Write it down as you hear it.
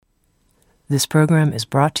This program is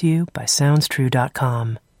brought to you by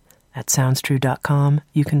SoundsTrue.com. At SoundsTrue.com,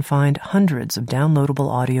 you can find hundreds of downloadable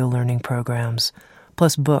audio learning programs,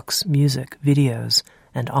 plus books, music, videos,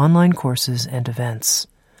 and online courses and events.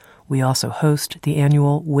 We also host the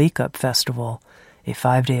annual Wake Up Festival, a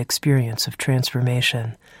 5-day experience of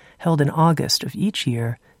transformation, held in August of each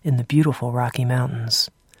year in the beautiful Rocky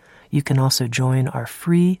Mountains. You can also join our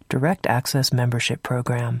free direct access membership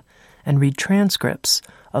program and read transcripts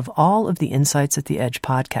of all of the Insights at the Edge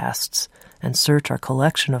podcasts and search our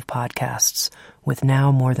collection of podcasts with now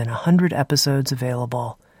more than 100 episodes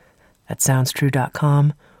available. At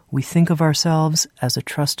SoundsTrue.com, we think of ourselves as a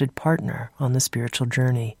trusted partner on the spiritual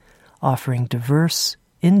journey, offering diverse,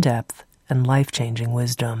 in-depth, and life-changing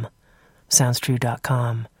wisdom.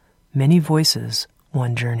 SoundsTrue.com. Many voices,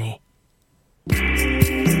 one journey.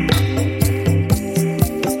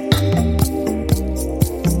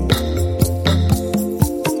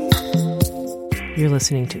 You're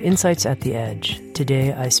listening to Insights at the Edge.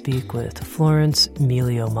 Today I speak with Florence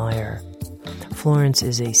Meleo-Meyer. Florence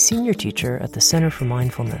is a senior teacher at the Center for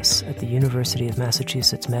Mindfulness at the University of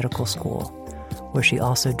Massachusetts Medical School, where she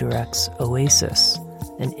also directs Oasis,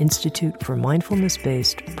 an institute for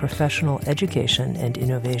mindfulness-based professional education and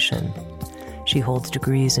innovation. She holds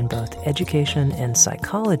degrees in both education and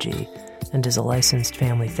psychology and is a licensed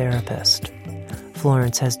family therapist.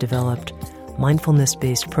 Florence has developed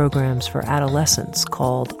mindfulness-based programs for adolescents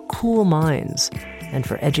called Cool Minds, and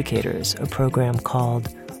for educators, a program called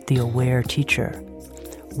The Aware Teacher.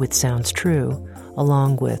 With Sounds True,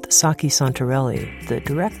 along with Saki Santorelli, the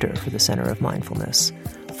director for the Center of Mindfulness,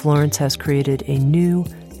 Florence has created a new,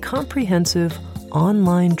 comprehensive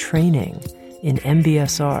online training in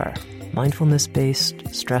MBSR,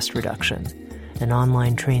 Mindfulness-Based Stress Reduction, an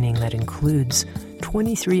online training that includes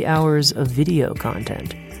 23 hours of video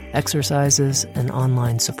content, exercises, and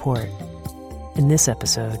online support. In this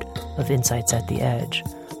episode of Insights at the Edge,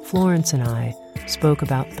 Florence and I spoke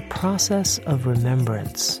about the process of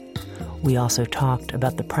remembrance. We also talked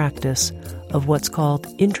about the practice of what's called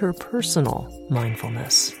interpersonal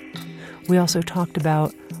mindfulness. We also talked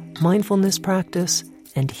about mindfulness practice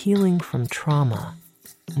and healing from trauma,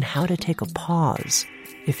 and how to take a pause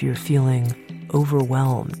if you're feeling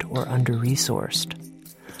overwhelmed or under-resourced.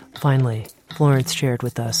 Finally, Florence shared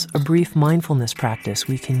with us a brief mindfulness practice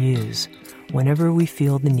we can use whenever we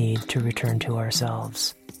feel the need to return to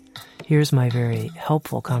ourselves. Here's my very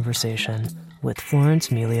helpful conversation with Florence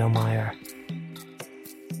Meleo-Meyer.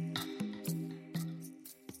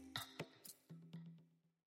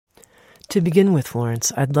 To begin with,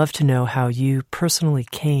 Florence, I'd love to know how you personally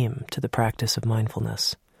came to the practice of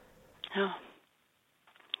mindfulness. Oh,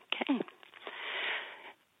 okay.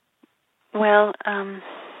 Well,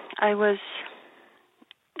 I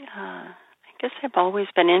guess I've always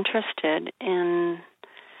been interested in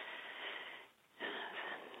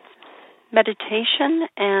meditation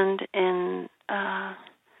and in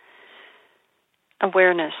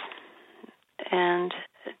awareness, and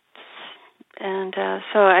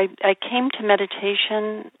so I came to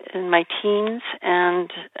meditation in my teens,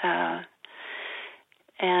 and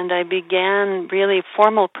I began really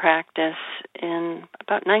formal practice in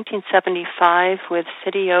about 1975 with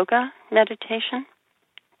Siddha Yoga meditation.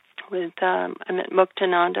 I met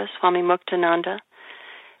Muktananda, Swami Muktananda,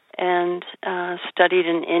 and studied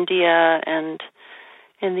in India and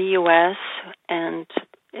in the U.S., and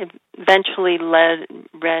eventually led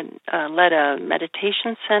a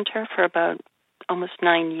meditation center for about almost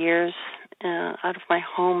 9 years out of my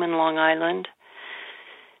home in Long Island,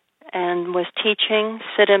 and was teaching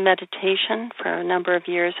Siddha meditation for a number of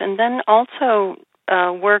years, and then also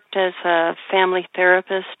worked as a family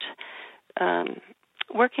therapist,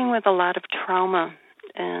 working with a lot of trauma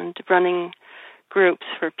and running groups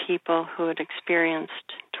for people who had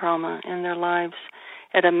experienced trauma in their lives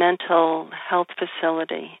at a mental health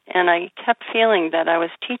facility. And I kept feeling that I was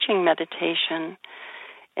teaching meditation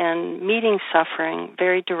and meeting suffering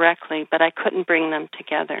very directly, but I couldn't bring them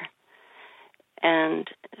together. And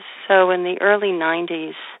so in the early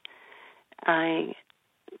 90s, I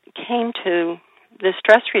came to the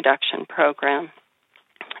stress reduction program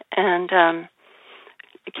and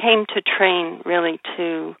came to train really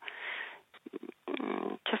to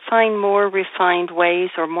find more refined ways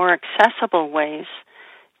or more accessible ways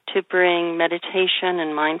to bring meditation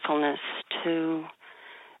and mindfulness to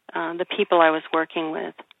the people I was working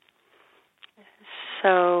with.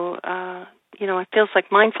 So, it feels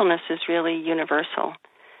like mindfulness is really universal,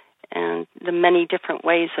 and the many different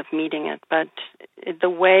ways of meeting it, but the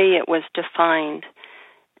way it was defined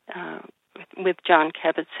with John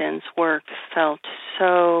Kabat-Zinn's work felt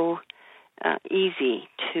so easy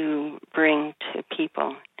to bring to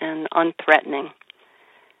people and unthreatening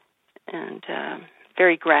and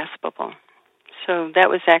very graspable. So that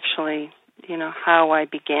was actually, how I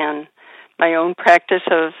began my own practice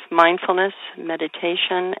of mindfulness,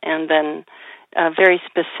 meditation, and then very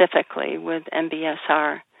specifically with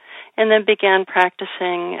MBSR. And then began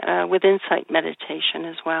practicing with insight meditation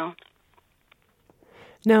as well.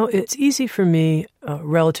 Now, it's easy for me,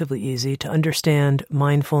 relatively easy, to understand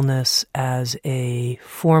mindfulness as a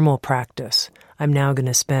formal practice. I'm now going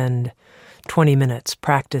to spend 20 minutes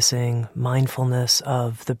practicing mindfulness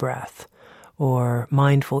of the breath, or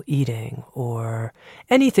mindful eating, or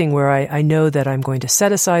anything where I know that I'm going to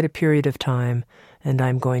set aside a period of time and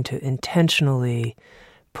I'm going to intentionally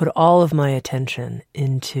put all of my attention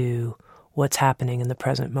into what's happening in the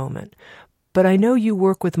present moment. But I know you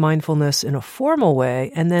work with mindfulness in a formal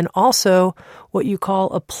way, and then also what you call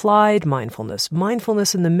applied mindfulness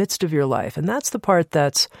in the midst of your life. And that's the part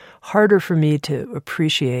that's harder for me to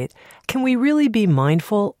appreciate. Can we really be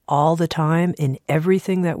mindful all the time in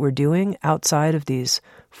everything that we're doing outside of these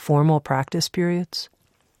formal practice periods?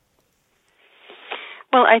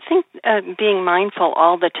 Well, I think being mindful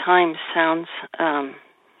all the time sounds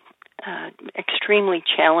extremely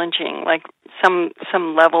challenging, like some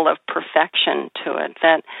level of perfection to it,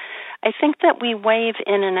 that I think that we wave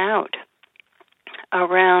in and out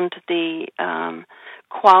around the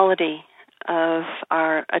quality of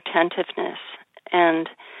our attentiveness and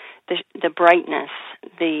the brightness,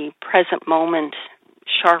 the present moment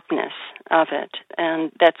sharpness of it,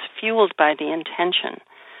 and that's fueled by the intention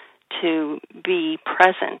to be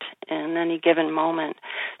present in any given moment.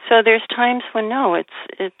 So there's times when I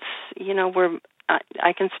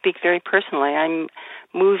can speak very personally. I'm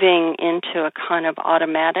moving into a kind of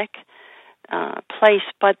automatic place,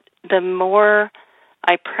 but the more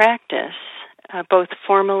I practice, both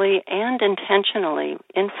formally and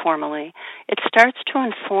informally, it starts to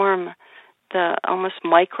inform the almost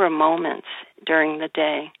micro moments during the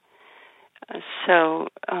day.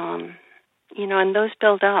 And those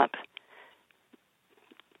build up.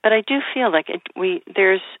 But I do feel like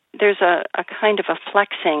there's a kind of a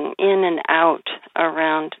flexing in and out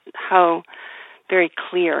around how very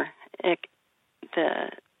clear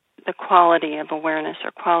the quality of awareness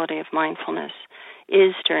or quality of mindfulness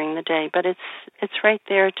is during the day. But it's right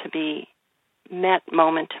there to be met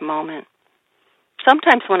moment to moment.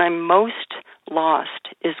 Sometimes when I'm most lost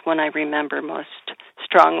is when I remember most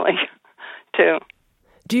strongly, too.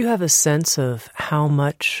 Do you have a sense of how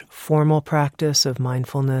much formal practice of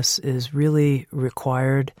mindfulness is really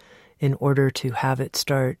required in order to have it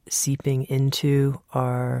start seeping into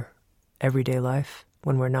our everyday life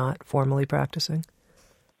when we're not formally practicing?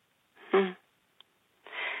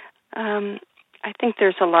 I think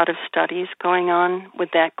there's a lot of studies going on with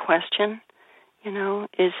that question.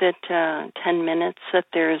 Is it 10 minutes that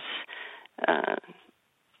there's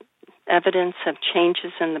evidence of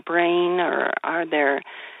changes in the brain, or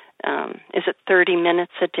is it 30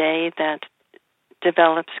 minutes a day that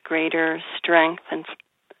develops greater strength and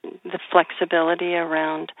the flexibility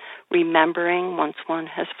around remembering once one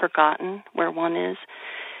has forgotten where one is?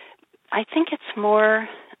 I think it's more,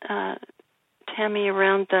 Tami,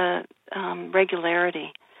 around the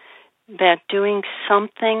regularity, that doing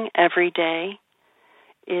something every day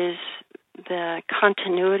is the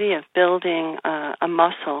continuity of building a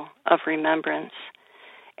muscle of remembrance.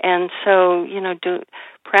 And so,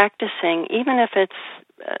 practicing, even if it's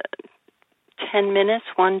 10 minutes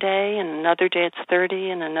one day, and another day it's 30,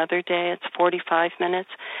 and another day it's 45 minutes,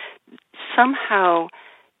 somehow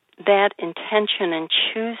that intention and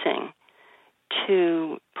choosing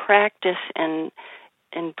to practice and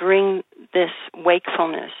bring this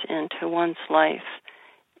wakefulness into one's life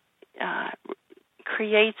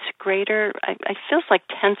creates greater, it feels like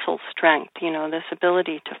tensile strength, this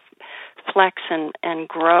ability to flex and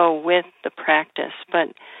grow with the practice. But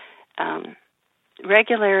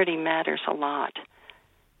regularity matters a lot.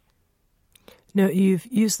 Now, you've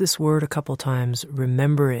used this word a couple times,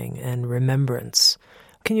 remembering and remembrance.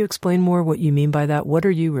 Can you explain more what you mean by that? What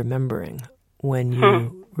are you remembering when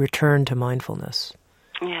you return to mindfulness?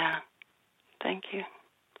 Yeah, thank you.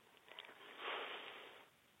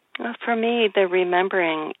 Well, for me, the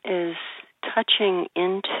remembering is touching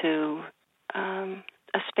into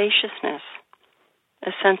a spaciousness,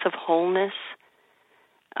 a sense of wholeness,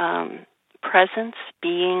 presence,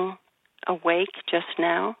 being awake just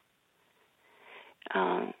now.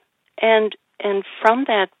 And from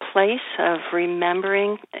that place of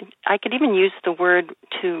remembering, I could even use the word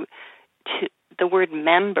the word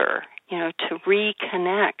member, to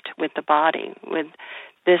reconnect with the body, with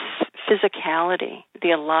this physicality,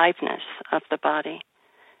 the aliveness of the body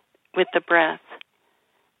with the breath,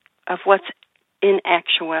 of what's in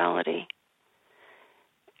actuality.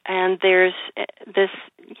 And there's this,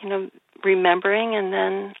 remembering and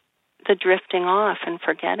then the drifting off and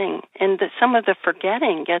forgetting. And some of the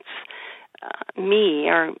forgetting gets me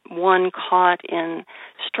or one caught in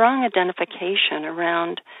strong identification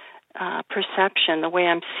around perception, the way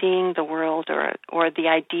I'm seeing the world or the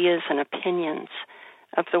ideas and opinions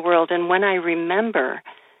of the world. And when I remember,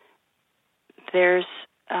 there's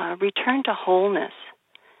a return to wholeness,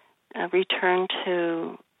 a return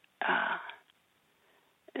to,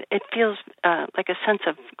 it feels like a sense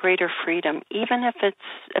of greater freedom, even if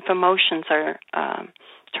emotions are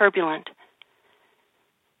turbulent.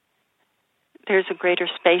 There's a greater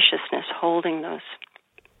spaciousness holding those.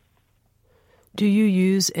 Do you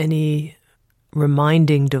use any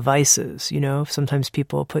reminding devices? Sometimes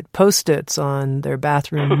people put Post-its on their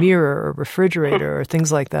bathroom mirror or refrigerator or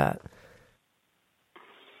things like that.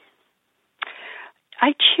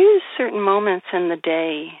 I choose certain moments in the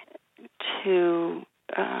day to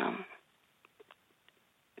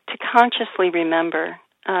consciously remember.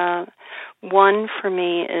 One for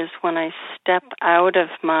me is when I step out of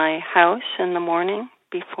my house in the morning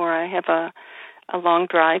before I have a long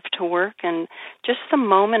drive to work, and just the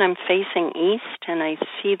moment I'm facing east and I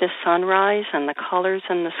see the sunrise and the colors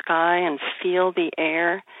in the sky and feel the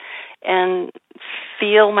air and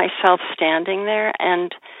feel myself standing there,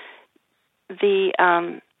 and the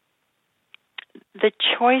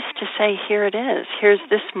choice to say, here it is, here's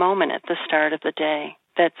this moment at the start of the day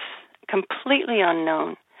that's completely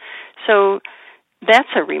unknown. So that's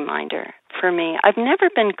a reminder for me. I've never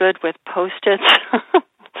been good with Post-its,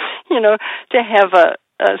 to have a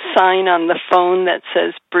sign on the phone that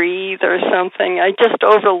says breathe or something. I just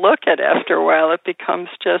overlook it after a while. It becomes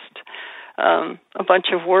just a bunch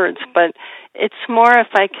of words. But it's more if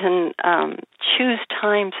I can choose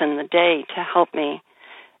times in the day to help me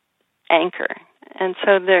anchor. And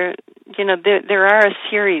so there are a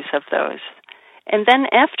series of those. And then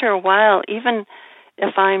after a while, even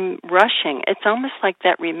if I'm rushing, it's almost like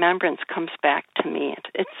that remembrance comes back to me.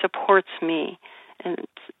 It supports me. And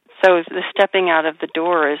so the stepping out of the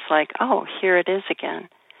door is like, oh, here it is again.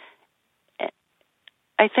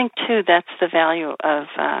 I think, too, that's the value of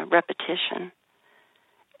repetition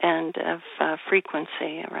and of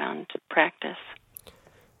frequency around practice.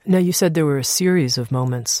 Now, you said there were a series of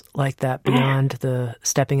moments like that beyond the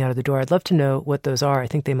stepping out of the door. I'd love to know what those are. I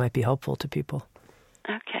think they might be helpful to people.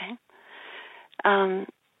 Okay.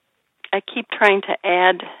 I keep trying to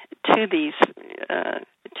add to these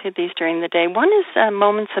during the day. One is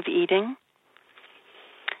moments of eating,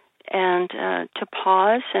 and to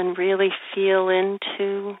pause and really feel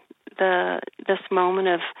into this moment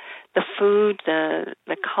of the food,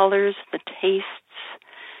 the colors, the tastes,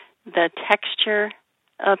 the texture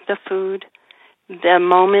of the food, the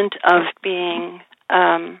moment of being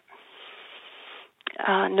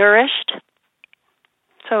nourished.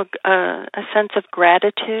 So a sense of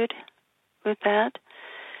gratitude with that.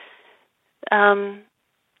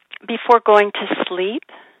 Before going to sleep,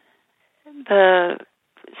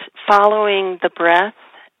 following the breath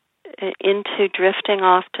into drifting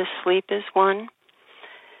off to sleep is one.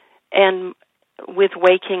 And with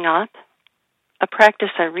waking up, a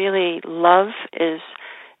practice I really love is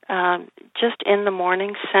just in the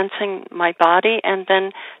morning sensing my body, and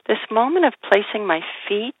then this moment of placing my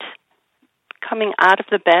feet, coming out of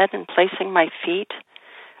the bed and placing my feet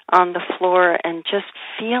on the floor and just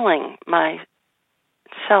feeling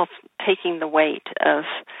myself taking the weight of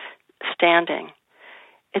standing.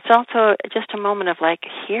 It's also just a moment of like,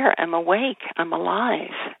 here, I'm awake, I'm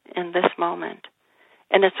alive in this moment.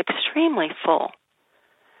 And it's extremely full.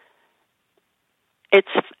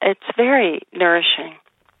 It's very nourishing.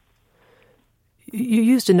 You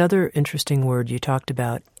used another interesting word. You talked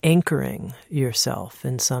about anchoring yourself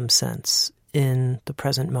in some sense in the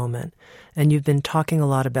present moment. And you've been talking a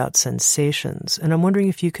lot about sensations. And I'm wondering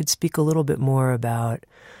if you could speak a little bit more about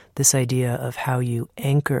this idea of how you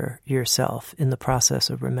anchor yourself in the process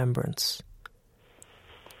of remembrance.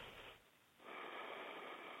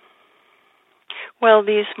 Well,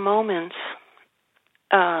 these moments,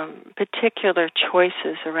 particular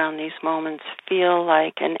choices around these moments feel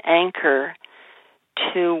like an anchor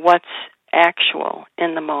to what's actual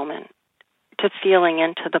in the moment, to feeling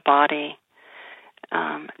into the body.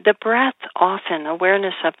 The breath often,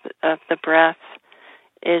 awareness of the breath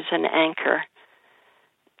is an anchor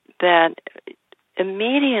that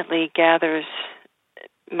immediately gathers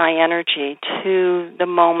my energy to the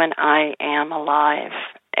moment I am alive.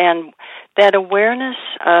 And that awareness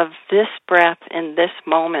of this breath in this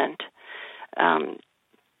moment,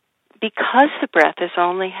 because the breath is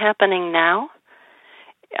only happening now,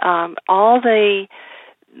 all the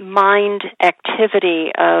mind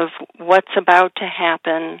activity of what's about to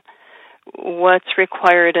happen, what's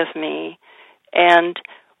required of me, and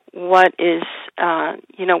what is,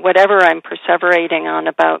 whatever I'm perseverating on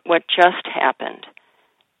about what just happened,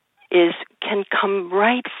 can come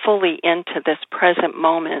right fully into this present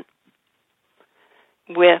moment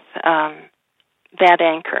with that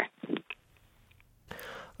anchor.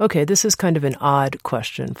 Okay, this is kind of an odd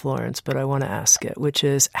question, Florence, but I want to ask it, which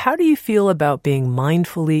is, how do you feel about being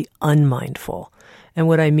mindfully unmindful? And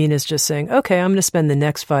what I mean is just saying, okay, I'm going to spend the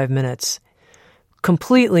next 5 minutes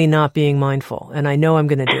completely not being mindful, and I know I'm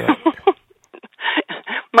going to do it.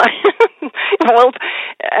 Well,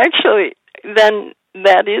 actually, then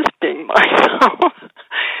that is being mindful.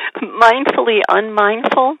 Mindfully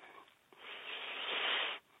unmindful?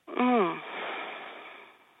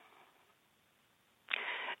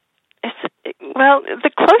 Well, the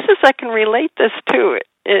closest I can relate this to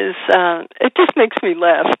is, it just makes me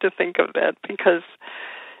laugh to think of that, because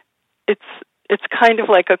it's kind of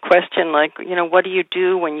like a question like, what do you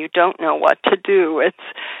do when you don't know what to do?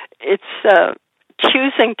 It's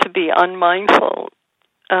choosing to be unmindful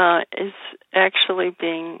is actually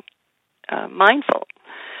being mindful.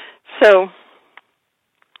 So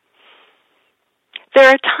there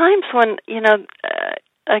are times when,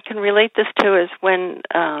 I can relate this to is when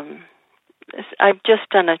I've just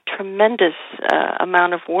done a tremendous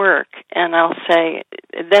amount of work, and I'll say,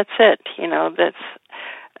 that's it,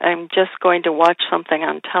 I'm just going to watch something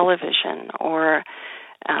on television, or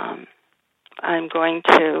I'm going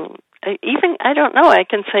to, I don't know, I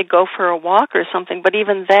can say go for a walk or something, but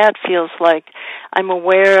even that feels like I'm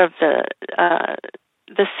aware of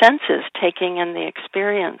the senses taking in the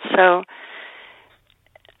experience. So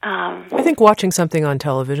I think watching something on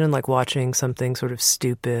television, like watching something sort of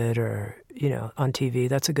stupid or, on TV,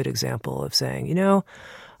 that's a good example of saying,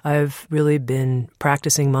 I've really been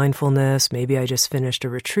practicing mindfulness. Maybe I just finished a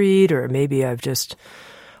retreat, or maybe I've just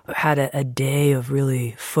had a day of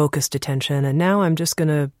really focused attention, and now I'm just going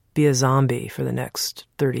to be a zombie for the next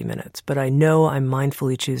 30 minutes. But I know I'm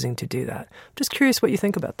mindfully choosing to do that. I'm just curious what you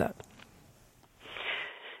think about that.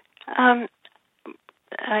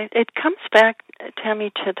 It comes back,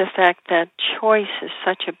 Tami, to the fact that choice is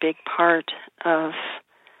such a big part of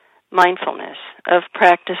mindfulness, of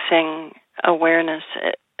practicing awareness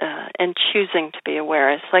and choosing to be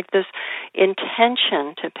aware. It's like this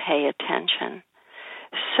intention to pay attention.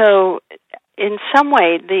 So in some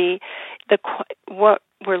way, what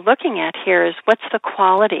we're looking at here is what's the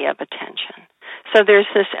quality of attention. So there's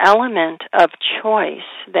this element of choice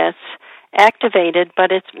that's activated,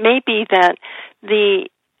 but it may be that the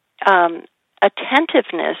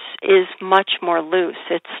attentiveness is much more loose.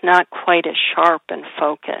 It's not quite as sharp and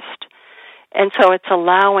focused. And so it's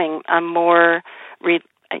allowing a more,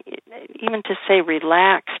 even to say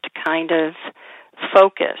relaxed kind of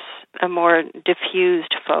focus, a more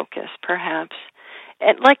diffused focus, perhaps.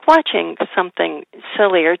 And like watching something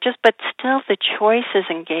silly, but still the choice is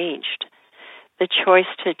engaged. The choice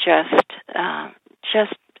to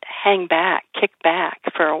just hang back, kick back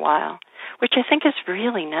for a while, which I think is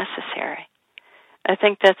really necessary. I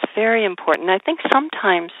think that's very important. I think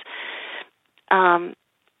sometimes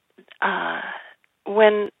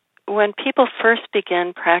when people first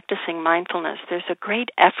begin practicing mindfulness, there's a great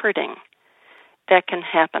efforting that can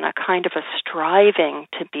happen, a kind of a striving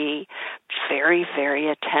to be very, very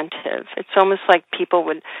attentive. It's almost like people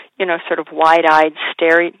would, sort of wide-eyed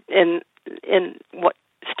stare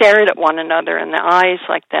at one another in the eyes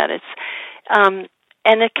like that. It's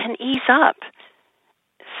and it can ease up,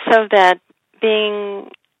 so that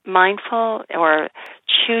being mindful or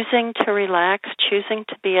choosing to relax, choosing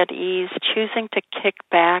to be at ease, choosing to kick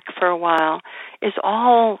back for a while is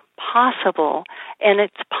all possible, and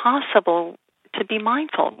it's possible to be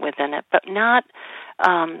mindful within it, but not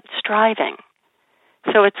striving.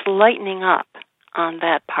 So it's lightening up on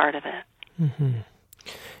that part of it. Mm-hmm.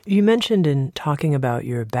 You mentioned in talking about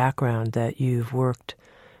your background that you've worked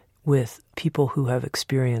with people who have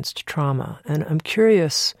experienced trauma, and I'm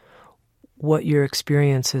curious what your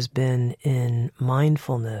experience has been in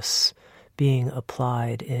mindfulness being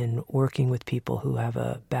applied in working with people who have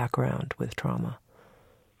a background with trauma.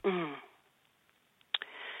 Mm.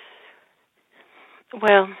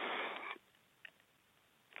 Well,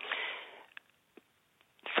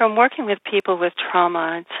 from working with people with trauma,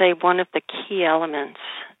 I'd say one of the key elements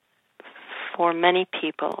for many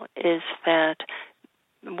people is that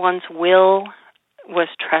one's will was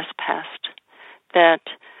trespassed, that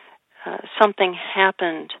something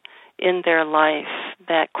happened in their life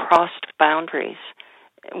that crossed boundaries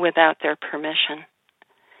without their permission.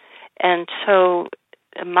 And so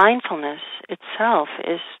mindfulness itself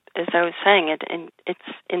is, as I was saying, it's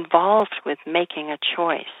involved with making a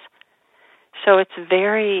choice. So it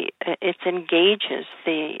engages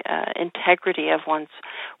the integrity of one's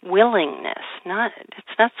willingness.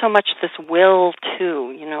 It's not so much this will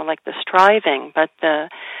to, like the striving, but the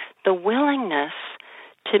willingness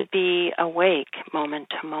to be awake moment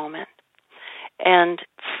to moment. And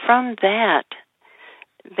from that,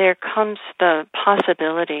 there comes the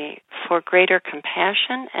possibility for greater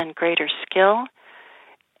compassion and greater skill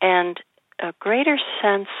and a greater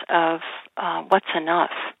sense of what's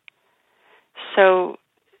enough. So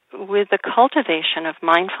with the cultivation of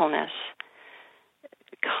mindfulness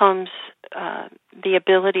comes the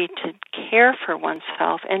ability to care for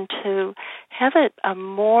oneself and to have a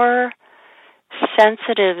more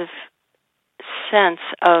sensitive sense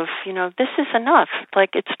of, this is enough,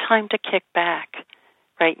 like it's time to kick back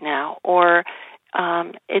right now, or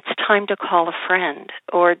it's time to call a friend,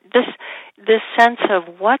 or this sense of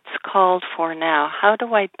what's called for now. How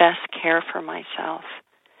do I best care for myself?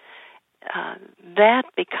 That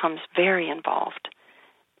becomes very involved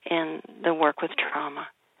in the work with trauma.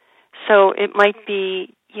 So it might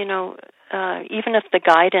be, even if the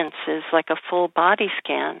guidance is like a full body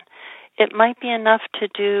scan, it might be enough to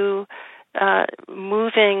do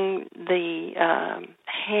moving the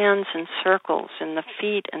hands in circles and the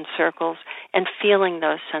feet in circles and feeling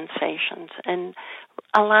those sensations and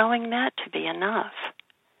allowing that to be enough.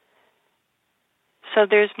 So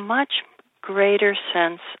there's much greater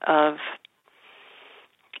sense of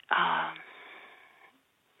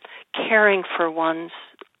caring for one's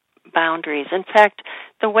boundaries. In fact,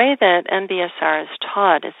 the way that MBSR is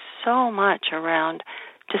taught is so much around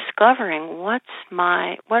discovering what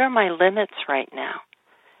are my limits right now,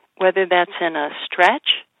 whether that's in a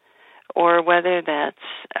stretch or whether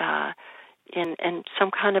that's in some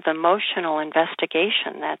kind of emotional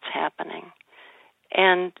investigation that's happening.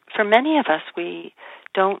 And for many of us, we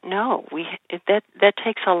don't know. That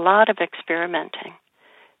takes a lot of experimenting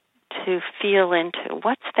to feel into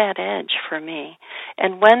what's that edge for me.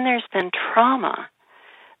 And when there's been trauma,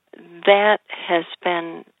 that has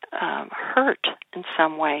been hurt in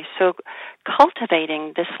some way. So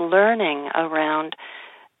cultivating this learning around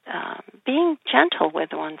being gentle with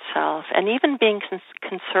oneself and even being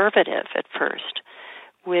conservative at first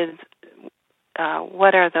with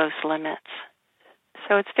what are those limits.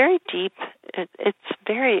 So it's very deep.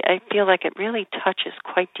 I feel like it really touches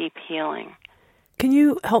quite deep healing. Can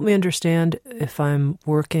you help me understand, if I'm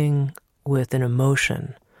working with an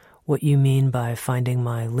emotion, what you mean by finding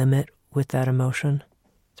my limit with that emotion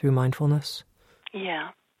through mindfulness? Yeah.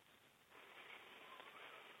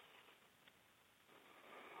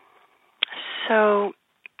 So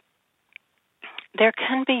there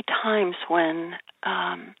can be times when,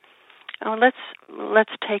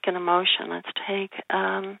 let's take an emotion. Let's take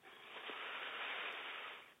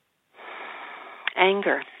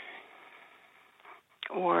anger.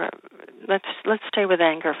 Or let's stay with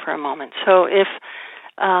anger for a moment. So if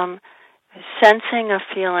sensing a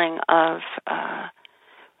feeling of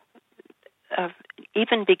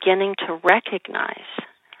even beginning to recognize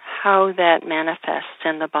how that manifests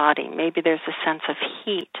in the body. Maybe there's a sense of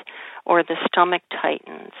heat, or the stomach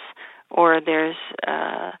tightens, or there's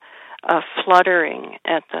a fluttering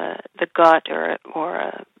at the gut, or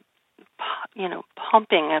a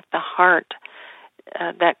pumping at the heart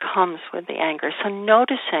that comes with the anger. So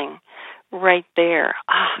noticing right there,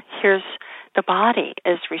 here's the body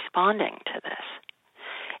is responding to this.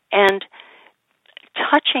 And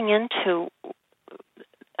touching into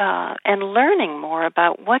and learning more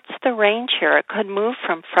about what's the range here. It could move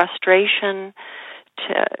from frustration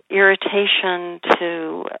to irritation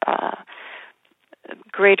to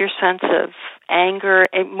greater sense of anger,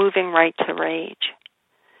 moving right to rage.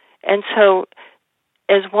 And so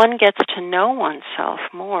as one gets to know oneself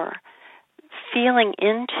more, feeling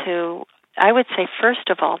into, I would say, first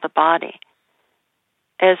of all, the body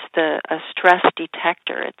as a stress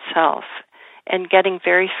detector itself, and getting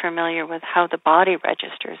very familiar with how the body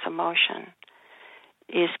registers emotion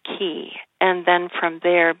is key. And then from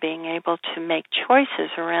there, being able to make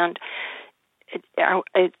choices around,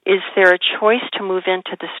 is there a choice to move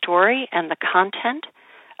into the story and the content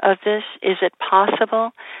of this? Is it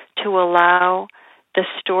possible to allow the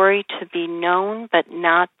story to be known but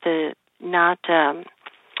not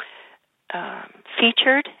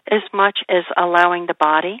featured as much as allowing the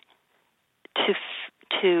body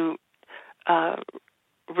to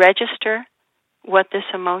register what this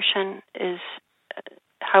emotion is,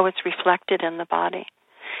 how it's reflected in the body.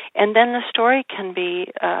 And then the story can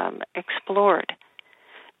be explored.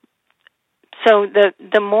 So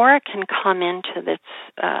the more it can come into this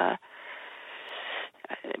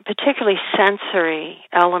particularly sensory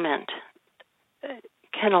element,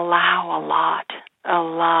 can allow a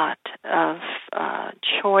lot of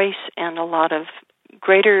choice and a lot of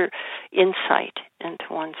greater insight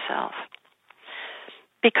into oneself.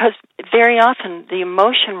 Because very often the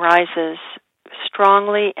emotion rises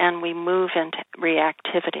strongly and we move into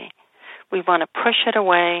reactivity. We want to push it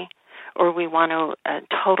away, or we want to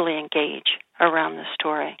totally engage around the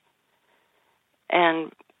story.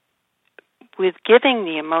 And with giving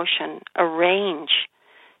the emotion a range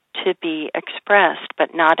to be expressed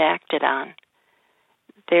but not acted on,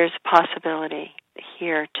 there's a possibility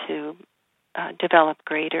here to develop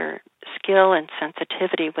greater skill and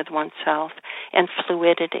sensitivity with oneself and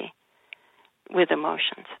fluidity with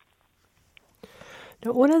emotions.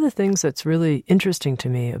 Now, one of the things that's really interesting to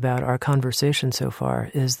me about our conversation so far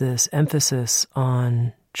is this emphasis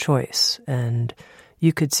on choice, and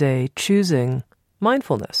you could say choosing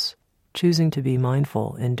mindfulness, choosing to be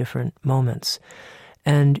mindful in different moments.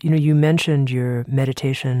 And, you mentioned your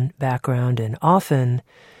meditation background, and often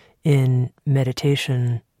in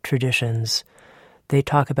meditation traditions, they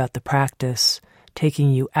talk about the practice taking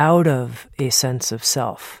you out of a sense of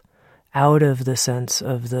self, out of the sense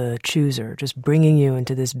of the chooser, just bringing you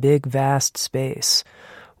into this big, vast space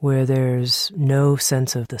where there's no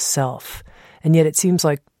sense of the self. And yet it seems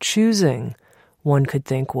like choosing, one could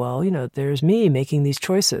think, well, there's me making these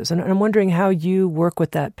choices. And I'm wondering how you work with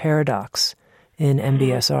that paradox in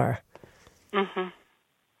MBSR.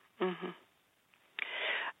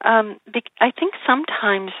 I think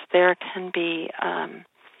sometimes there can be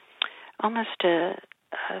almost a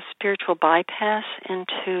spiritual bypass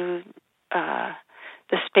into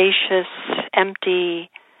the spacious, empty,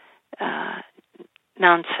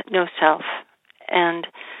 no self. And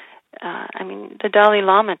the Dalai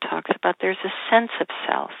Lama talks about there's a sense of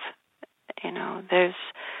self. There's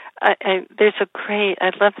a great, I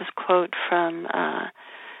love this quote from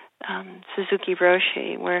Suzuki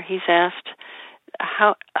Roshi, where he's asked,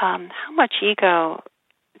 how much ego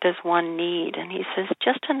does one need? And he says,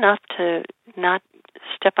 just enough to not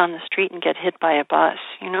step on the street and get hit by a bus,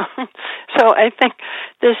 So I think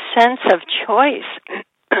this sense of choice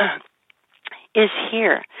is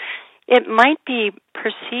here. It might be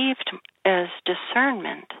perceived as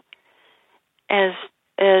discernment, as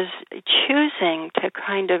choosing to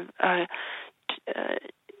kind of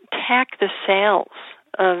tack the sails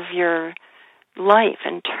of your life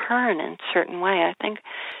and turn in a certain way. I think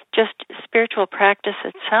just spiritual practice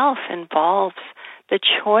itself involves the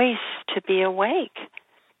choice to be awake,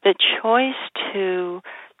 the choice to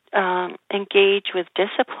engage with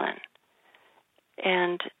discipline,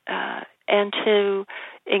 and to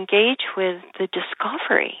engage with the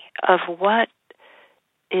discovery of what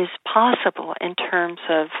is possible in terms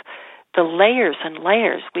of the layers and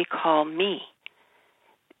layers we call me.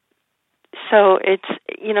 So it's,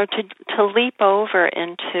 to leap over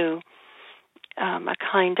into a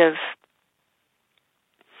kind of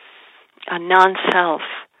a non-self.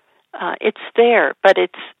 It's there, but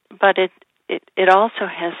it also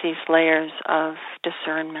has these layers of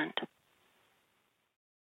discernment.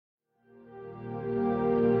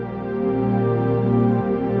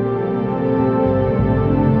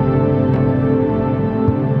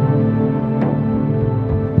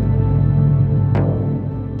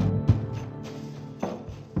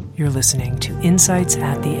 You're listening to Insights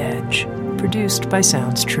at the Edge, produced by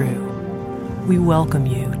Sounds True. We welcome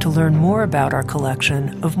you to learn more about our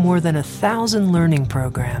collection of more than 1,000 learning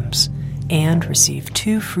programs and receive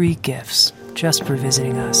 2 free gifts just for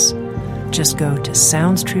visiting us. Just go to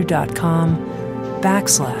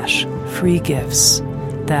SoundsTrue.com/free gifts.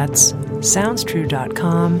 That's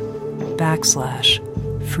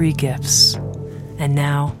SoundsTrue.com/free gifts. And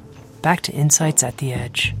now, back to Insights at the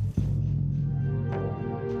Edge.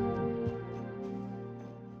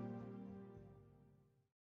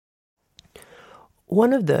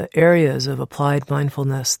 One of the areas of applied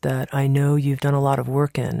mindfulness that I know you've done a lot of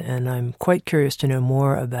work in, and I'm quite curious to know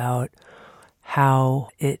more about how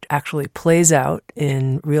it actually plays out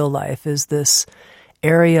in real life, is this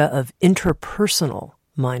area of interpersonal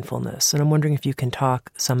mindfulness. And I'm wondering if you can talk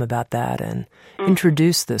some about that and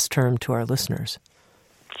introduce this term to our listeners.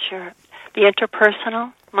 Sure. The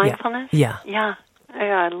interpersonal mindfulness? Yeah.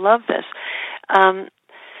 I love this.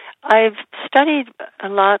 I've studied a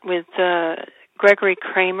lot with Gregory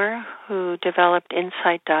Kramer, who developed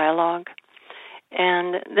Insight Dialogue.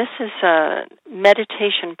 And this is a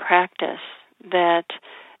meditation practice that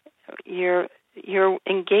you're you're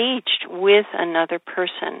engaged with another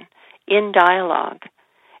person in dialogue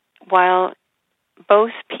while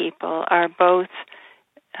both people are both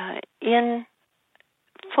in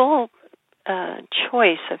full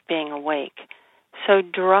choice of being awake. So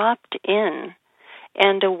dropped in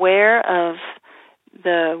and aware of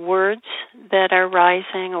the words that are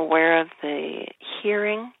rising, aware of the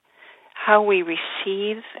hearing, how we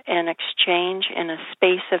receive and exchange in a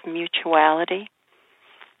space of mutuality.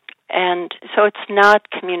 And so it's not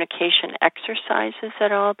communication exercises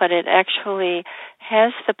at all, but it actually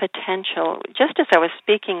has the potential, just as I was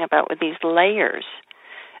speaking about with these layers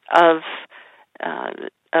of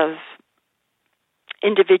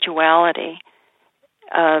individuality,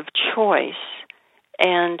 of choice,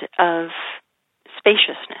 and of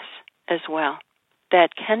spaciousness as well, that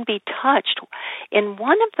can be touched in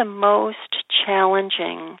one of the most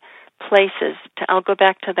challenging places. I'll go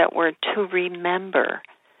back to that word, to remember,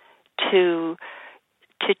 to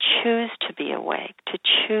choose to be awake, to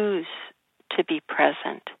choose to be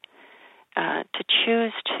present, to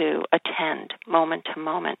choose to attend moment to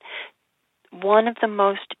moment. One of the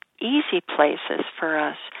most easy places for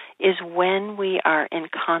us is when we are in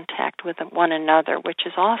contact with one another, which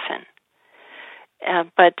is often.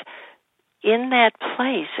 But in that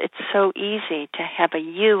place, it's so easy to have a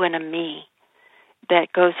you and a me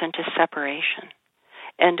that goes into separation,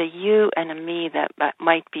 and a you and a me that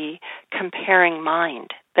might be comparing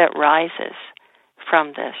mind that rises from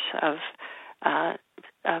this of a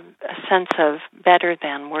sense of better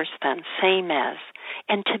than, worse than, same as,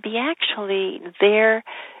 and to be actually there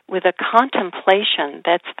with a contemplation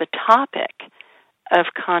that's the topic of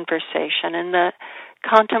conversation. And the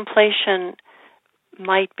contemplation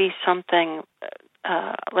might be something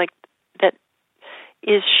like that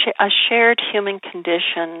is a shared human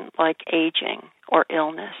condition like aging or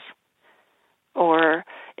illness or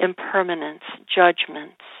impermanence,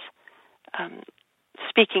 judgments,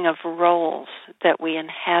 speaking of roles that we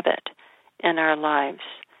inhabit in our lives,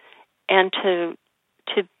 and to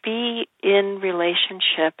be in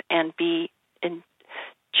relationship and be in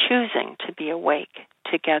choosing to be awake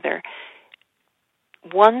together.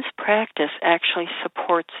 One's practice actually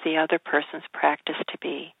supports the other person's practice to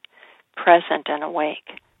be present and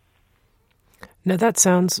awake. Now that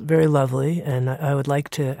sounds very lovely, and I would like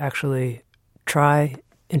to actually try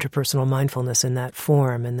interpersonal mindfulness in that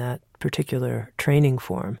form, in that particular training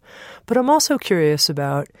form. But I'm also curious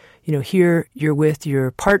about, here you're with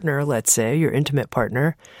your partner, let's say, your intimate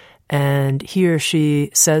partner, and he or she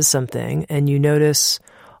says something, and you notice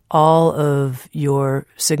all of your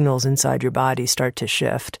signals inside your body start to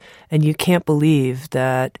shift, and you can't believe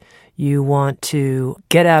that you want to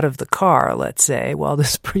get out of the car, let's say, while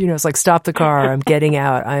this, it's like, stop the car, I'm getting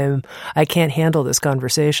out, I can't handle this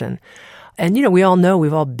conversation. And, we all know,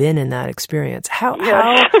 we've all been in that experience.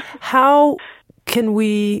 How can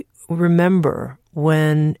we remember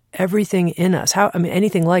when everything in us,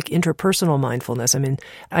 anything like interpersonal mindfulness,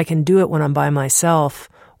 I can do it when I'm by myself,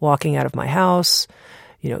 walking out of my house,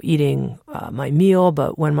 eating my meal,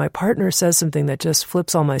 but when my partner says something that just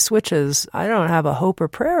flips all my switches, I don't have a hope or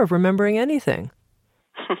prayer of remembering anything.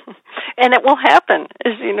 And it will happen,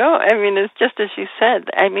 as you know. It's just as you said.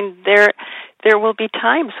 There will be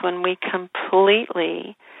times when we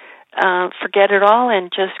completely forget it all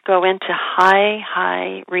and just go into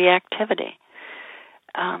high reactivity.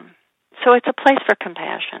 So it's a place for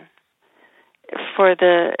compassion, for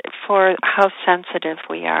how sensitive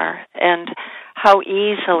we are and how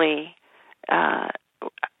easily our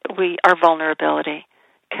vulnerability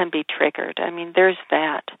can be triggered. There's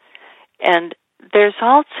that, and there's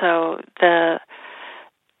also the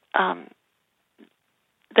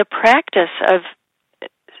practice of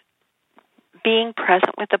being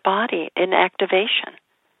present with the body in activation.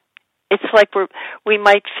 It's like we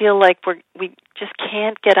might feel like we just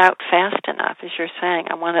can't get out fast enough, as you're saying.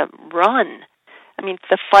 I want to run.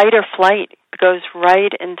 The fight or flight goes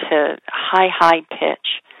right into high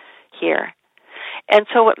pitch here. And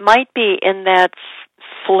so it might be in that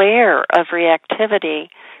flare of reactivity,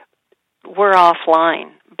 we're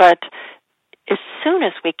offline. But as soon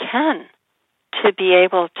as we can, to be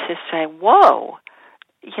able to say, whoa,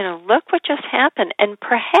 look what just happened. And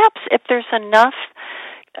perhaps if there's enough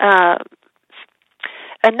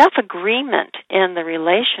agreement in the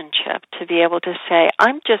relationship to be able to say,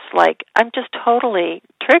 I'm just totally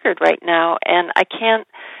triggered right now, and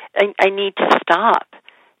I need to stop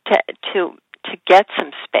to get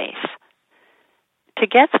some space. To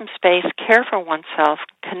get some space, care for oneself,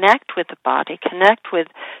 connect with the body, connect with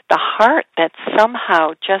the heart that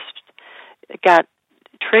somehow just got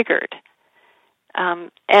triggered,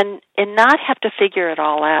 and not have to figure it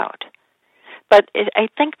all out. But I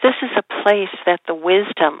think this is a place that the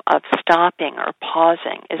wisdom of stopping or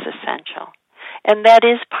pausing is essential. And that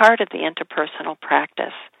is part of the interpersonal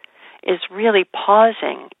practice, is really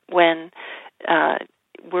pausing when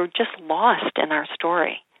we're just lost in our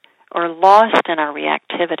story or lost in our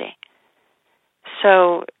reactivity.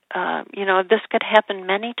 So, this could happen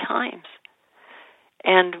many times.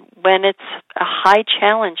 And when it's a high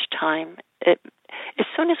challenge time, as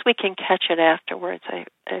soon as we can catch it afterwards, I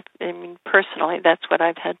mean, personally, that's what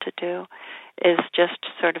I've had to do, is just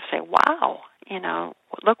sort of say, wow,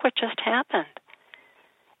 look what just happened.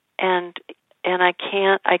 And I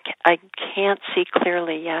can't see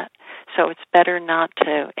clearly yet, so it's better not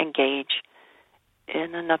to engage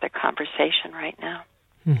in another conversation right now.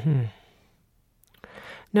 Mm-hmm.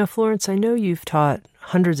 Now, Florence, I know you've taught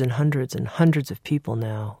hundreds and hundreds and hundreds of people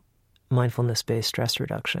now mindfulness-based stress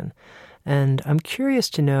reduction, and I'm curious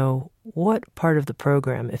to know what part of the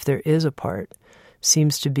program, if there is a part,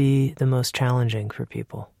 seems to be the most challenging for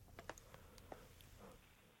people.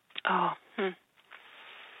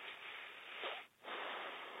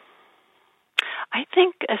 I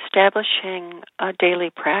think establishing a daily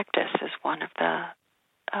practice is one of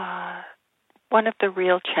the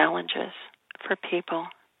real challenges for people.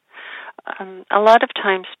 A lot of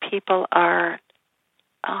times people are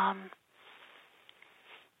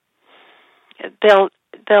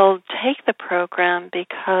they'll take the program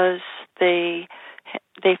because they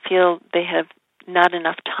feel they have not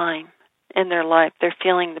enough time in their life. They're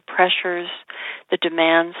feeling the pressures, the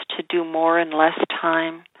demands to do more in less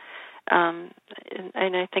time. And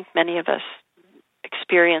I think many of us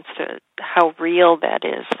experience how real that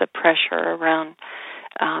is, the pressure around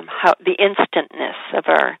how the instantness of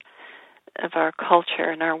our culture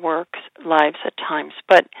and our work lives at times.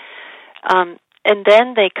 But and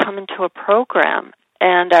then they come into a program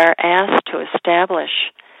and are asked to establish,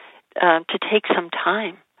 to take some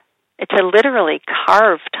time. It's a literally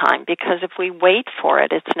carved time, because if we wait for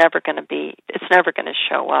it, it's never going to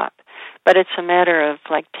show up. But it's a matter of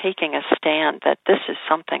taking a stand that this is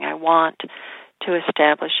something I want to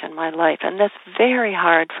establish in my life, and that's very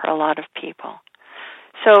hard for a lot of people.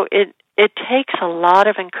 So it takes a lot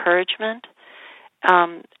of encouragement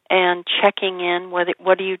and checking in.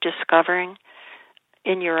 What are you discovering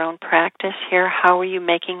in your own practice here? How are you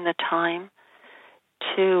making the time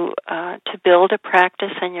to build a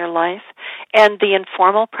practice in your life? And the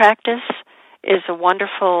informal practice is a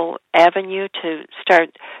wonderful avenue to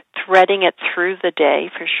start threading it through the day,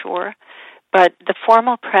 for sure. But the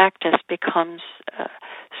formal practice becomes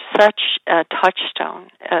such a touchstone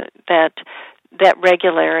that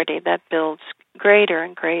regularity that builds greater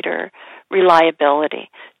and greater reliability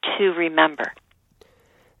to remember.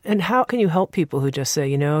 And how can you help people who just say,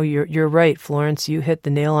 you're right, Florence, you hit the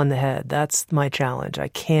nail on the head. That's my challenge. I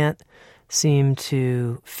can't seem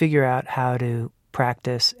to figure out how to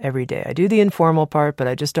practice every day. I do the informal part, but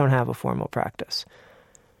I just don't have a formal practice.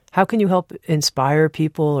 How can you help inspire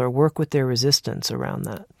people or work with their resistance around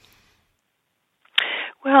that?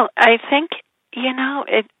 Well, I think,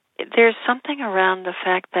 there's something around the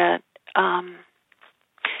fact that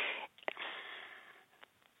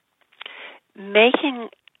making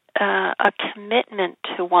a commitment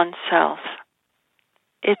to oneself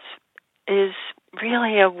is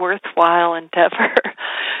really a worthwhile endeavor.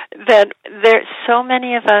 That so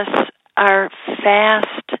many of us are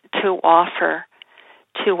fast to offer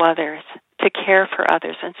to others, to care for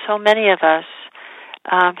others, and so many of us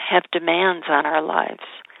have demands on our lives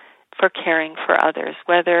for caring for others,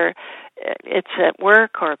 whether it's at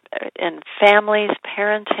work or in families,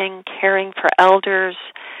 parenting, caring for elders.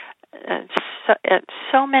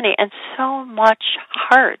 So many and so much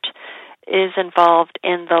heart is involved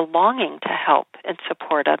in the longing to help and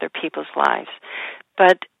support other people's lives.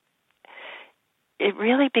 But it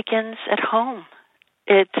really begins at home.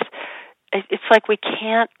 It's like we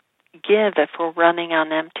can't give if we're running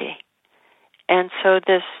on empty. And so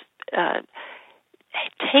this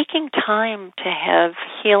taking time to have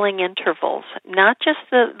healing intervals, not just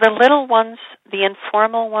the little ones, the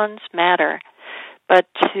informal ones matter, but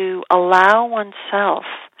to allow oneself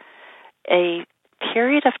a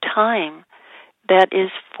period of time that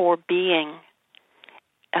is for being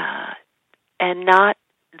and not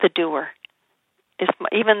the doer.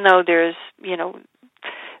 Even though there's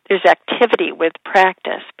activity with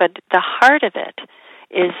practice, but the heart of it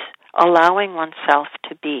is allowing oneself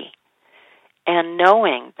to be and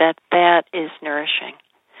knowing that that is nourishing.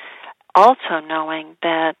 Also knowing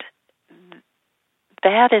that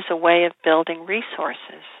that is a way of building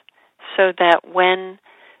resources so that when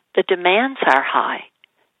the demands are high,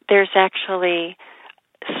 there's actually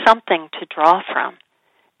something to draw from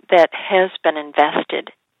that has been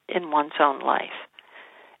invested in one's own life.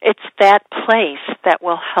 It's that place that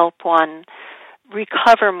will help one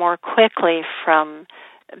recover more quickly from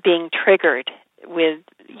being triggered with,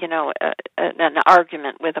 an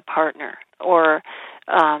argument with a partner, or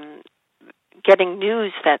getting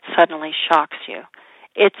news that suddenly shocks you.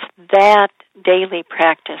 It's that daily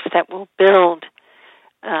practice that will build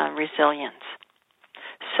resilience.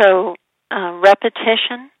 So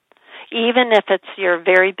repetition, even if you're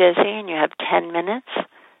very busy and you have 10 minutes,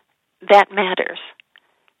 that matters.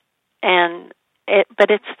 But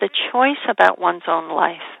it's the choice about one's own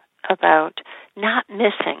life, about not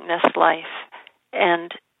missing this life,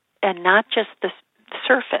 and not just the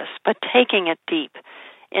surface, but taking it deep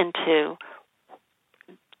into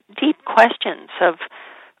deep questions of,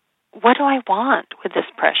 what do I want with this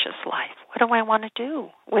precious life? What do I want to do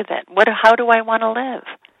with it? How do I want to live?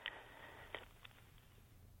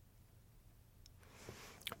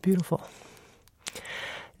 Beautiful.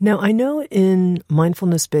 Now, I know in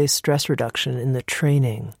mindfulness-based stress reduction, in the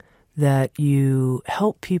training, that you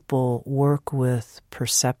help people work with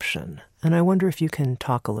perception. And I wonder if you can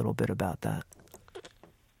talk a little bit about that.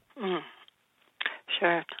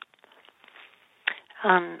 Sure.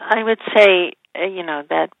 I would say,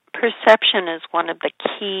 that perception is one of the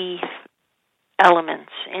key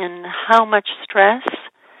elements in how much stress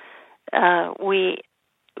we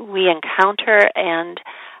encounter and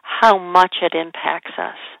how much it impacts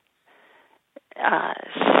us.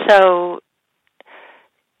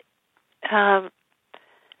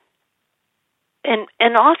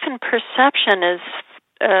 And often perception is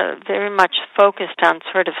very much focused on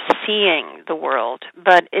sort of seeing the world,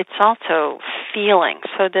 but it's also feeling.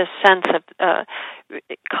 So this sense of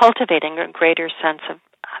cultivating a greater sense of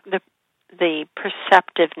the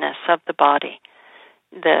perceptiveness of the body,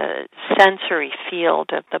 the sensory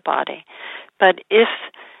field of the body. But if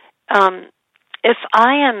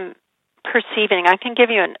I am perceiving, I can give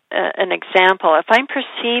you an example. If I'm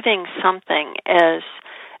perceiving something as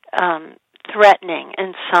threatening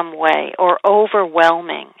in some way or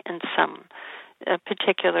overwhelming in some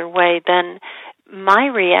particular way, then my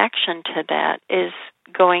reaction to that is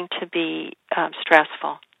going to be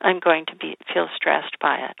stressful. I'm going to feel stressed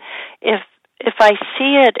by it. If I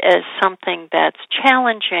see it as something that's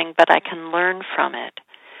challenging but I can learn from it,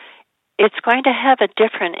 it's going to have a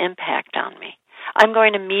different impact on me. I'm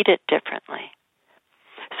going to meet it differently.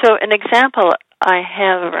 So an example I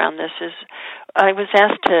have around this is I was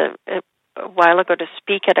asked a while ago to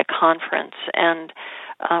speak at a conference, and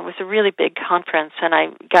it was a really big conference, and I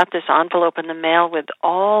got this envelope in the mail with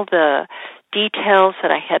all the details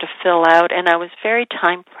that I had to fill out, and I was very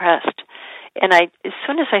time-pressed. And as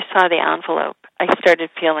soon as I saw the envelope, I started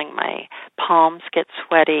feeling my palms get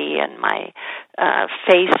sweaty and my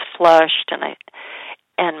face flushed,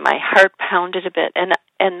 and my heart pounded a bit. And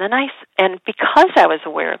then because I was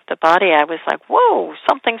aware of the body, I was like, whoa,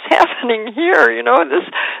 something's happening here.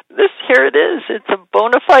 This here it is. It's a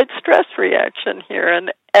bona fide stress reaction here.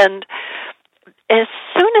 And as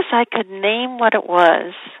soon as I could name what it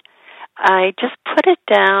was, I just put it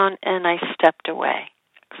down and I stepped away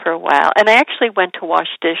for a while. And I actually went to wash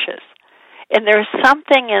dishes. And there's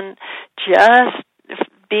something in just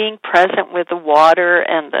being present with the water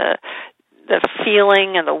and the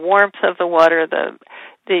feeling and the warmth of the water, the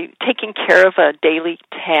taking care of a daily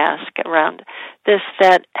task around this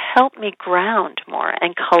that helped me ground more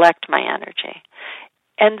and collect my energy.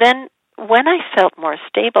 And then when I felt more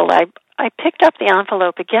stable, I picked up the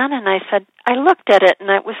envelope again and I looked at it and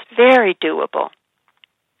it was very doable.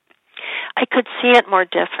 I could see it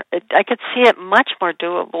I could see it much more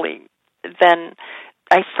doably than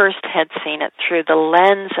I first had seen it through the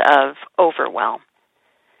lens of overwhelm.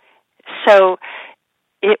 So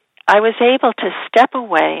I was able to step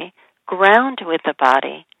away, ground with the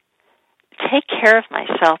body, take care of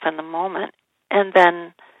myself in the moment, and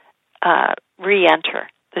then re-enter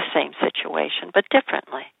the same situation, but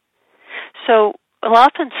differently. So I'll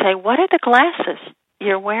often say, what are the glasses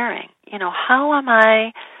you're wearing? How am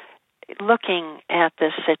I looking at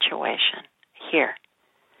this situation here?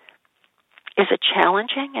 Is it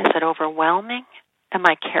challenging? Is it overwhelming? Am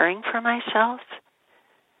I caring for myself?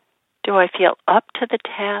 Do I feel up to the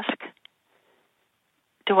task?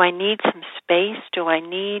 Do I need some space? Do I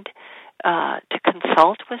need to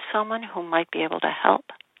consult with someone who might be able to help?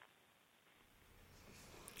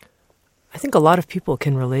 I think a lot of people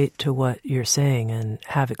can relate to what you're saying and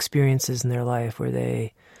have experiences in their life where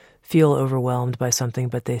they feel overwhelmed by something,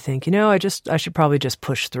 but they think, I should probably just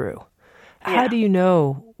push through. Yeah. How do you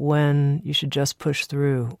know when you should just push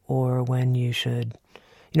through or when you should,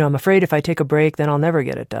 I'm afraid if I take a break, then I'll never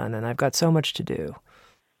get it done, and I've got so much to do?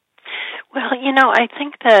 Well, I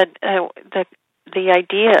think that the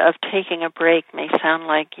idea of taking a break may sound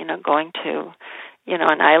like, going to,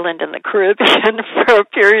 an island in the Caribbean for a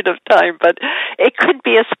period of time, but it could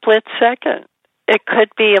be a split second. It could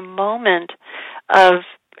be a moment of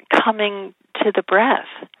coming to the breath,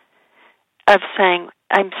 of saying,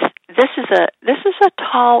 this is a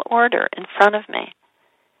tall order in front of me.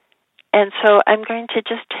 And so I'm going to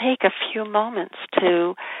just take a few moments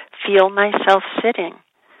to feel myself sitting,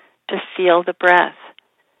 to feel the breath,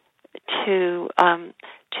 to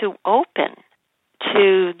open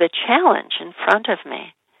to the challenge in front of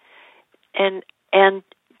me, and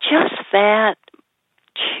just that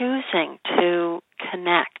choosing to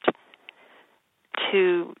connect,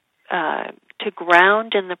 to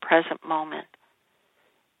ground in the present moment,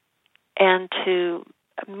 and to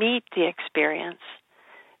meet the experience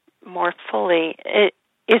more fully, it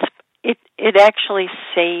actually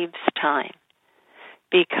saves time.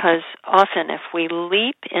 Because often if we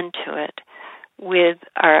leap into it with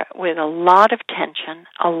a lot of tension,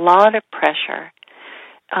 a lot of pressure,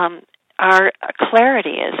 our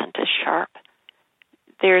clarity isn't as sharp.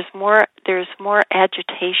 There's more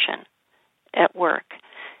agitation at work.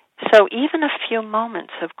 So even a few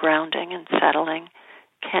moments of grounding and settling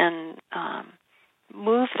can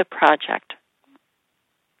move the project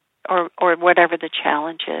or whatever the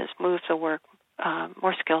challenge is, move the work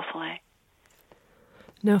more skillfully.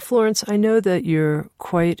 Now, Florence, I know that you're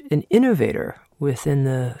quite an innovator within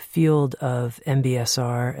the field of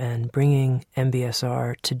MBSR and bringing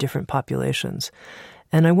MBSR to different populations.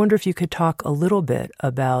 And I wonder if you could talk a little bit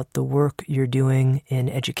about the work you're doing in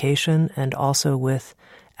education and also with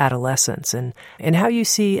adolescents and how you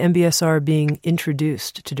see MBSR being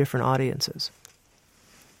introduced to different audiences.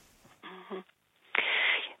 Mm-hmm.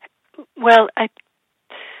 Well,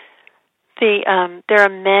 there are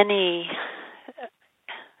many...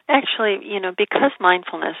 Actually, because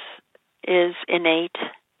mindfulness is innate,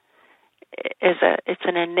 it's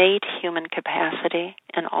an innate human capacity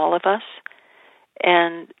in all of us,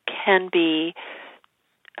 and can be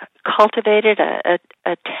cultivated.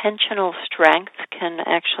 Attentional strength can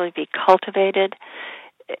actually be cultivated.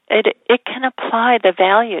 It can apply. The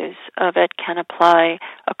values of it can apply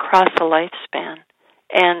across a lifespan,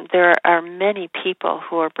 and there are many people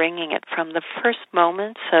who are bringing it from the first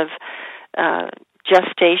moments of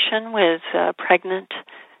gestation with pregnant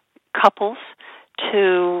couples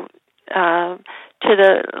to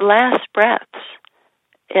the last breaths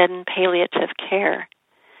in palliative care.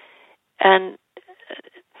 And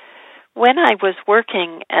when I was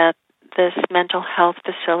working at this mental health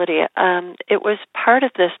facility, it was part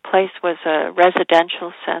of this place was a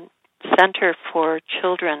residential center for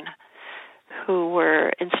children who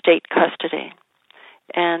were in state custody,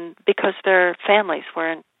 and because their families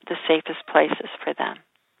weren't the safest places for them.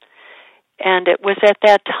 And it was at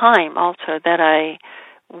that time also that I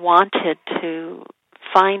wanted to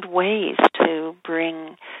find ways to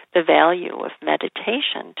bring the value of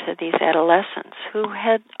meditation to these adolescents who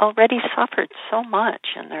had already suffered so much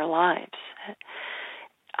in their lives.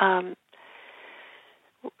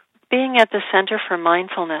 Being at the Center for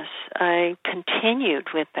Mindfulness, I continued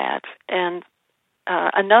with that. And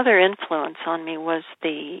another influence on me was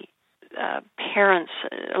the parents.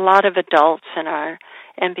 A lot of adults in our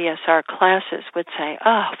MBSR classes would say,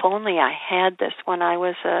 oh, if only I had this when I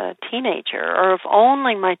was a teenager, or if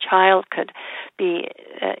only my child could be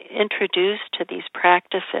introduced to these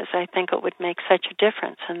practices, I think it would make such a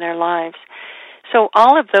difference in their lives. So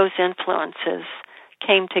all of those influences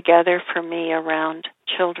came together for me around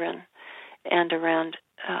children and around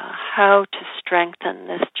how to strengthen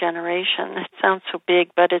this generation. It sounds so big,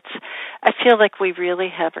 but I feel like we really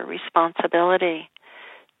have a responsibility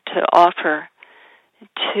to offer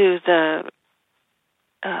to the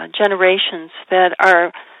generations that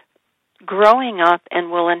are growing up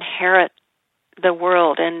and will inherit the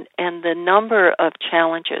world, and the number of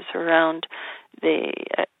challenges around the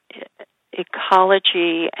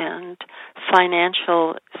ecology and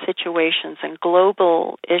financial situations and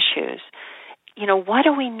global issues. What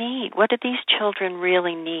do we need? What do these children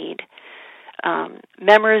really need?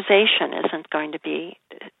 Memorization isn't going to be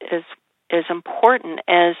as important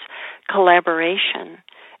as collaboration,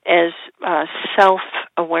 as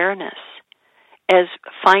self-awareness, as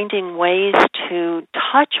finding ways to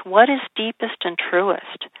touch what is deepest and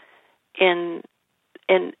truest in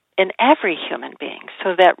every human being,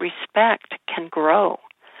 so that respect can grow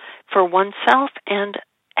for oneself and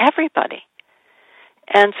everybody.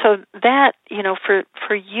 And so that,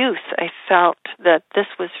 for youth, I felt that this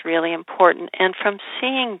was really important. And from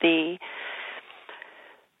seeing the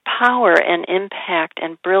power and impact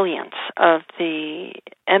and brilliance of the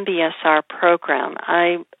MBSR program,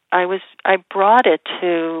 I brought it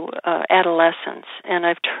to adolescents, and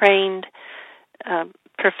I've trained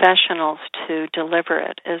professionals to deliver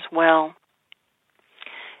it as well.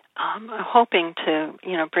 I'm hoping to,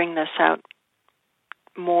 bring this out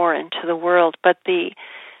more into the world. But the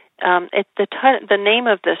name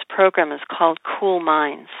of this program is called Cool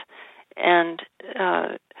Minds, and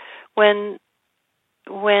when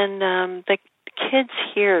the kids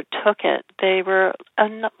here took it, they were a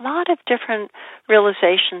lot of different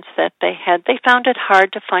realizations that they had. They found it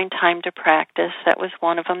hard to find time to practice. That was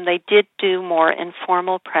one of them. They did do more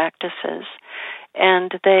informal practices,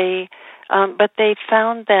 and but they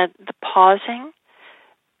found that the pausing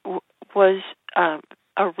was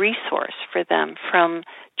a resource for them from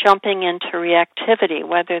jumping into reactivity,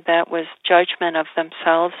 whether that was judgment of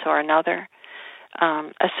themselves or another.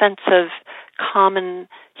 A sense of common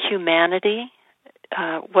humanity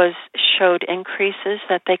showed increases,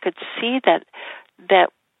 that they could see that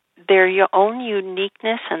their own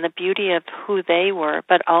uniqueness and the beauty of who they were,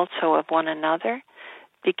 but also of one another,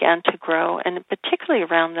 began to grow, and particularly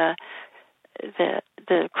around the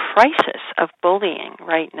crisis of bullying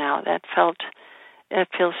right now. It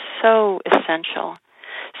feels so essential.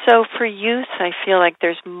 So for youth, I feel like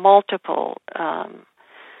there's multiple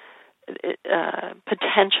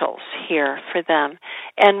potentials here for them.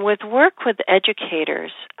 And with work with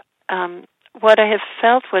educators, what I have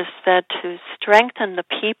felt was that to strengthen the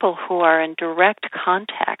people who are in direct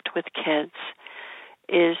contact with kids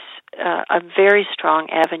is a very strong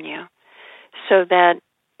avenue. So that,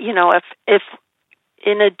 if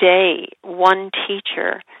in a day one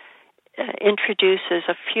teacher introduces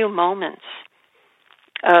a few moments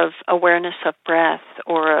of awareness of breath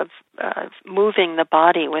or of moving the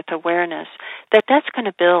body with awareness, that's going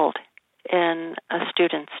to build in a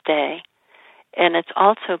student's day. And it's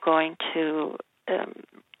also going to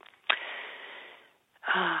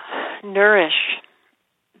nourish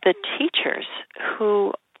the teachers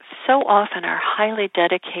who so often are highly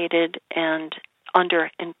dedicated and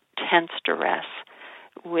under intense duress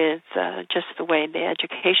with just the way the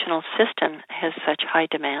educational system has such high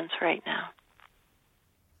demands right now.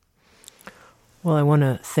 Well, I want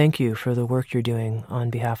to thank you for the work you're doing on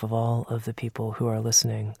behalf of all of the people who are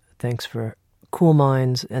listening. Thanks for Cool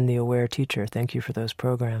Minds and the Aware Teacher. Thank you for those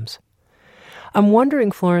programs. I'm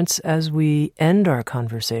wondering, Florence, as we end our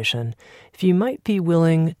conversation, if you might be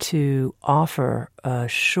willing to offer a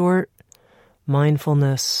short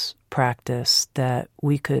mindfulness practice that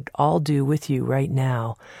we could all do with you right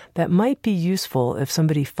now that might be useful if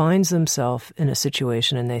somebody finds themselves in a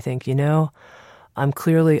situation and they think, I'm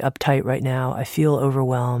clearly uptight right now. I feel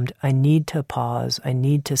overwhelmed. I need to pause. I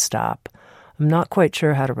need to stop. I'm not quite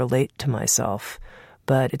sure how to relate to myself,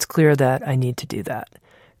 but it's clear that I need to do that.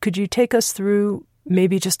 Could you take us through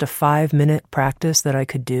maybe just a 5-minute practice that I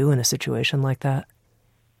could do in a situation like that?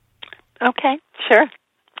 Okay, sure.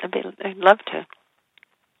 I'd love to.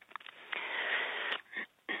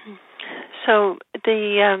 So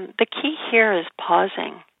the key here is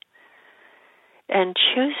pausing and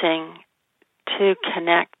choosing to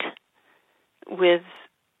connect with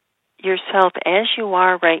yourself as you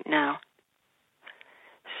are right now.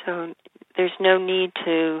 So there's no need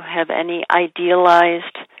to have any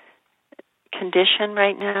idealized condition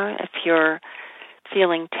right now. If you're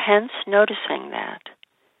feeling tense, noticing that.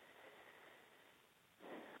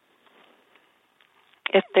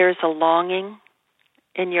 If there's a longing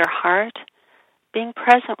in your heart, being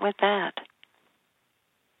present with that.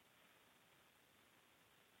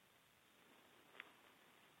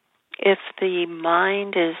 If the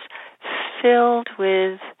mind is filled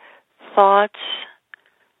with thoughts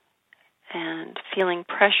and feeling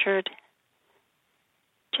pressured,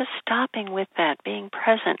 just stopping with that, being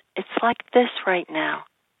present. It's like this right now.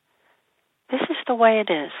 This is the way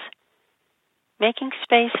it is. Making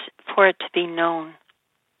space for it to be known.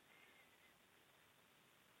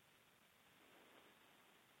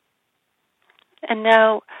 And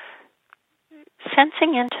now,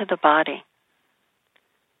 sensing into the body.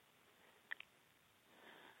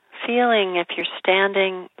 Feeling, if you're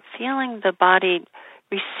standing, feeling the body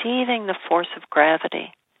receiving the force of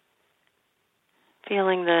gravity.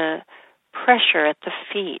 Feeling the pressure at the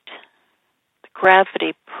feet, the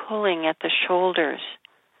gravity pulling at the shoulders,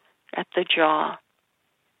 at the jaw.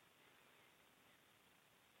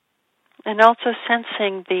 And also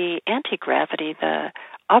sensing the anti-gravity, the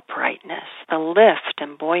uprightness, the lift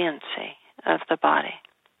and buoyancy of the body.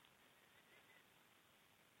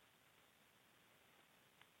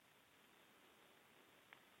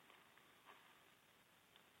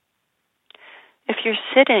 If you're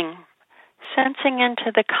sitting, sensing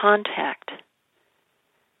into the contact,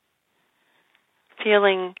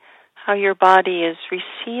 feeling how your body is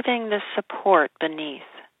receiving the support beneath,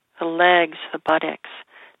 the legs, the buttocks,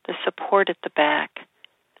 the support at the back,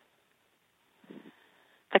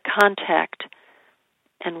 the contact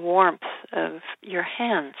and warmth of your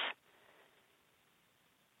hands.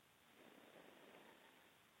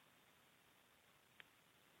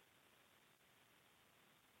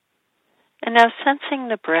 And now sensing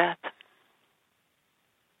the breath.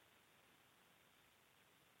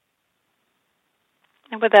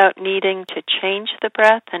 And without needing to change the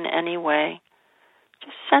breath in any way,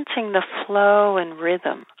 just sensing the flow and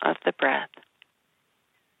rhythm of the breath.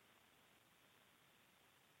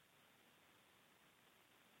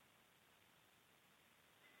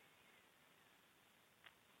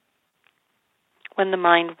 When the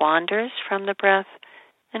mind wanders from the breath,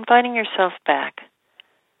 inviting yourself back.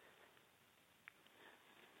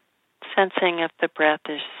 Sensing if the breath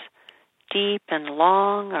is deep and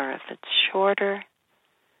long or if it's shorter.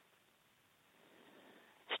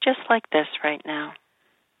 It's just like this right now.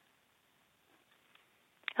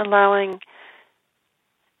 Allowing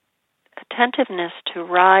attentiveness to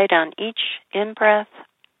ride on each in-breath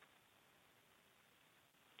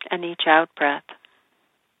and each out-breath.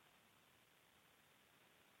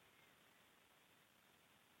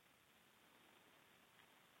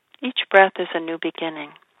 Each breath is a new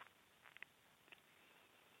beginning.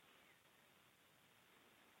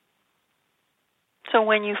 So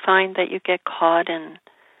when you find that you get caught in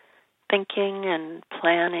thinking and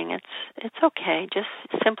planning, it's okay. Just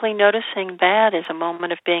simply noticing that is a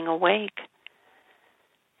moment of being awake.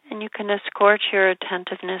 And you can escort your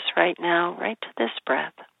attentiveness right now, right to this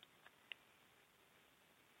breath.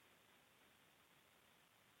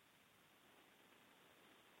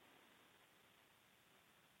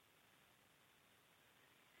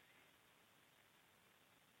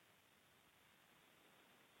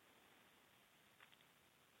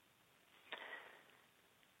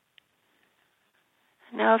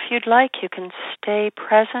 Now, if you'd like, you can stay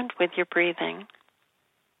present with your breathing.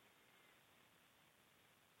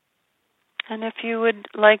 And if you would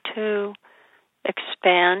like to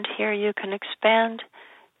expand here, you can expand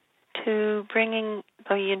to bringing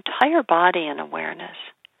the entire body in awareness.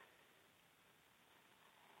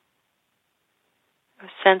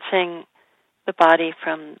 Sensing the body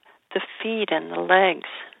from the feet and the legs,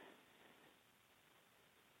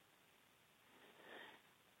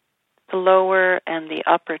 the lower and the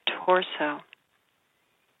upper torso,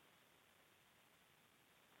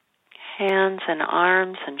 hands and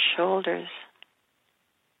arms and shoulders,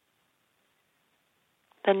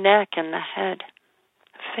 the neck and the head,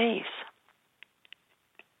 the face.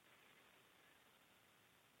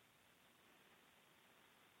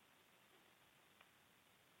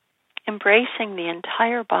 Embracing the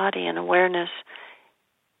entire body in awareness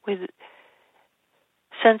with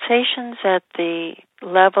sensations at the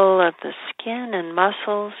level of the skin and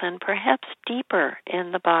muscles and perhaps deeper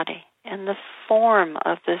in the body and the form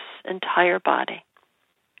of this entire body.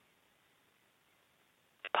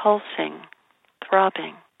 Pulsing,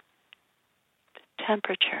 throbbing,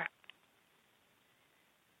 temperature.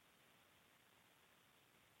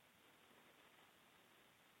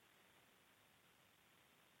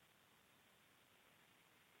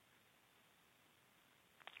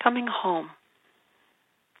 Coming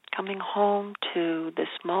home to this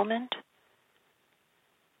moment,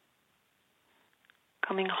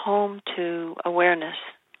 coming home to awareness,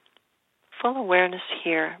 full awareness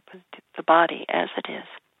here with the body as it is.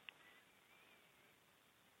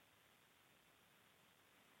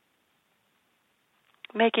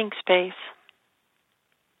 Making space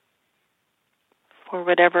for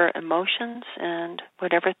whatever emotions and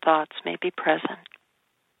whatever thoughts may be present.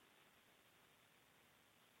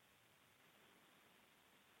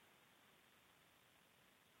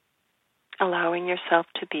 Allowing yourself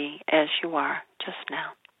to be as you are just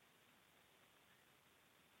now.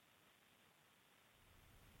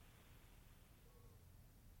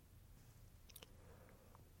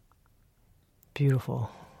 Beautiful.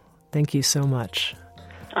 Thank you so much.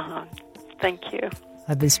 Thank you.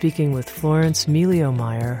 I've been speaking with Florence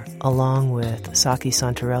Meleo-Meyer, along with Saki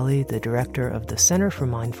Santorelli, the director of the Center for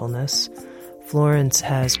Mindfulness. Florence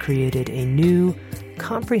has created a new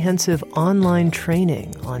comprehensive online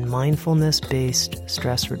training on mindfulness-based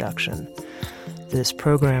stress reduction. This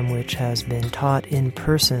program, which has been taught in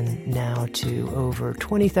person now to over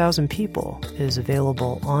 20,000 people, is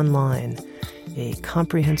available online. A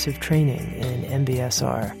comprehensive training in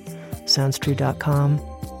MBSR. SoundsTrue.com.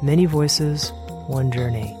 Many voices, one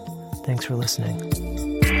journey. Thanks for listening.